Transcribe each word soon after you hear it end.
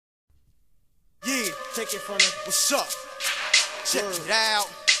Take it from the. What's up? Check it out.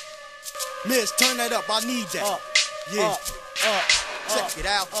 Miss, turn that up. I need that. Yeah. Check it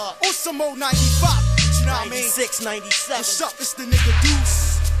out. On some old 95. You know what I mean? 96, 97. What's up? It's the nigga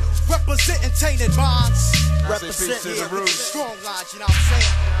Deuce. Representing tainted minds. Representing Yeah, the roots. strong lines, you know what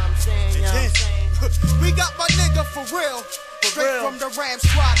I'm saying? You know what I'm saying? We got my nigga for real. Straight real. from the Ram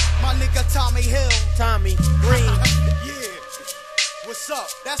Squad. My nigga Tommy Hill. Tommy Green. Yeah. What's up?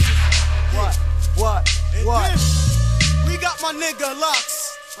 That's What? And What? then we got my nigga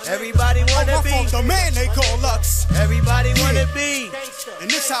Lux. Everybody wanna be the man they call Lux. Everybody wanna be.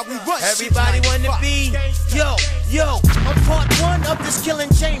 And this how we run. Everybody shit, wanna 95. be. Yo, I'm part one of this killing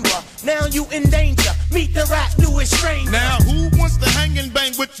chamber. Now you in danger. Meet the rap newest stranger. Now who wants to hang and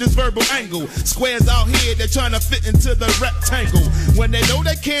bang with this verbal angle? Squares out here, they're trying to fit into the rectangle. When they know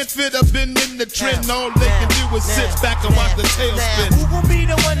they can't fit up in the trend, all they can do is sit back and watch the tail spin. Who will be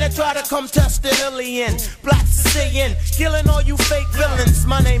the one that try to come test the Hillian? Black Sicilian, killing all you fake villains.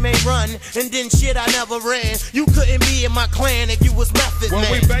 My name ain't Run, and then shit I never ran. You couldn't be in my clan if you was Method When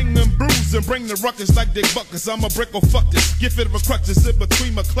Man. we bang them bruise and bring the ruckus like Dick Buckers, I'm a brick or fuck this. Give it a crutches in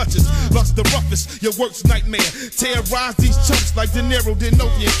between my clutches. Lux the roughest, your worst nightmare. Terrorize these chumps like De Niro,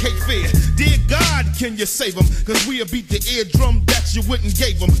 Denovi, and Cape Fear. Dear God, can you save them? Cause we'll beat the eardrum that you wouldn't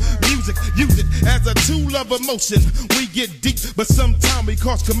gave them. Music, use it as a tool of emotion. We get deep, but sometimes we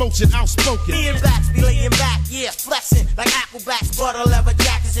cause commotion. Outspoken. Me and backs be laying back, yeah, flexing like Applebacks, butter leather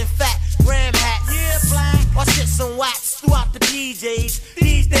jackets and fat ram hats. Yeah, black. Our shit's on wax throughout the PJs.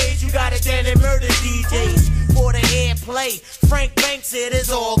 These days you got it down and murder DJs. For the airplay, Frank Banks said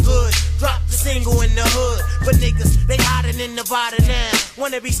it's all good. Drop the single in the hood, but niggas they hiding in Nevada now.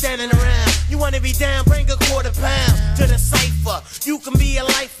 Wanna be standing around? You wanna be down? Bring a £1/4 to the cipher. You can be a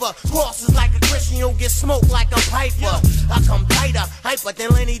lifer. Crosses like a Christian, you'll get smoked like a piper. I come tighter, hyper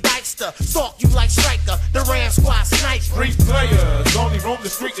than Lenny Dykstra. Stalk you like Striker, the Ram Squad sniper. Street players, only roam the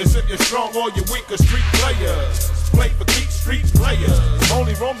street as if you're strong or you're weak. Street players, play for keeps. Street players,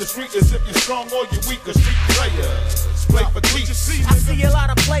 only roam the street as if you're strong or you're weak. Street players, play for keeps. I see a lot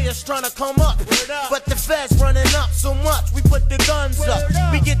of players trying to come up, but the feds running up so much, we put the guns up.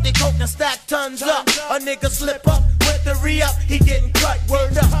 We get the coke and stack tons up. A nigga slip up with the re-up, he getting cut,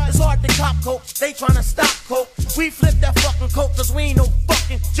 word up. It's hard to cop coke, they trying to stop coke. We flip that fucking coke cause we ain't no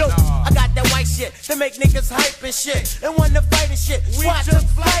fucking joke. I got that white shit to make niggas hype and shit, and want to fight and shit, watch them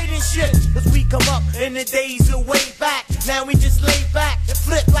fight and shit. Cause we come up in the days of way back, now we just lay back and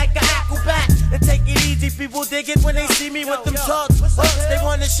flip like an acrobat. And take it easy, people dig it when they see me with them tugs. They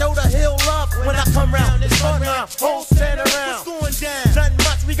wanna show the hill love when I come round. It's fun now, whole stand around. What's going down? Nothing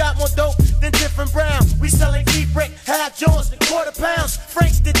much, we got more dope than different brown. We selling deep brick, half joints, and £1/4.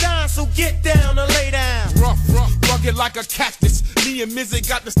 Frank's the dime, so get down or lay down. Rough, rugged like a cactus. Me and Mizzy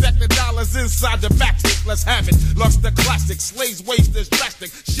got the stack of dollars inside the mattress. Let's have it. Lux the classic, slaves waste this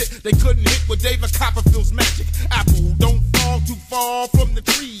drastic shit. They couldn't hit with David Copperfield's magic. Apple don't fall too far from the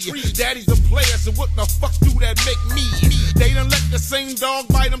tree. Daddy's a player, so what the fuck do that make me? They done let the same dog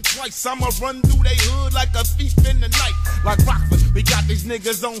bite them twice. I'ma run through they hood like a thief in the night. Like Rockford, we got these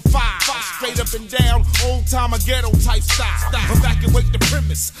niggas on fire. Straight up and down, old timer ghetto type style. Evacuate the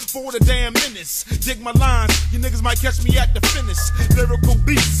premise for the damn menace. Dig my lines, you niggas might catch me at the finish. Lyrical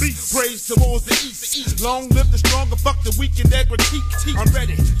beats, praise towards the east. Long live the stronger, fuck the weak and their critique. I'm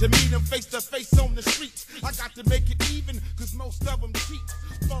ready to meet them face to face on the street. I got to make it even, cause most of them cheat.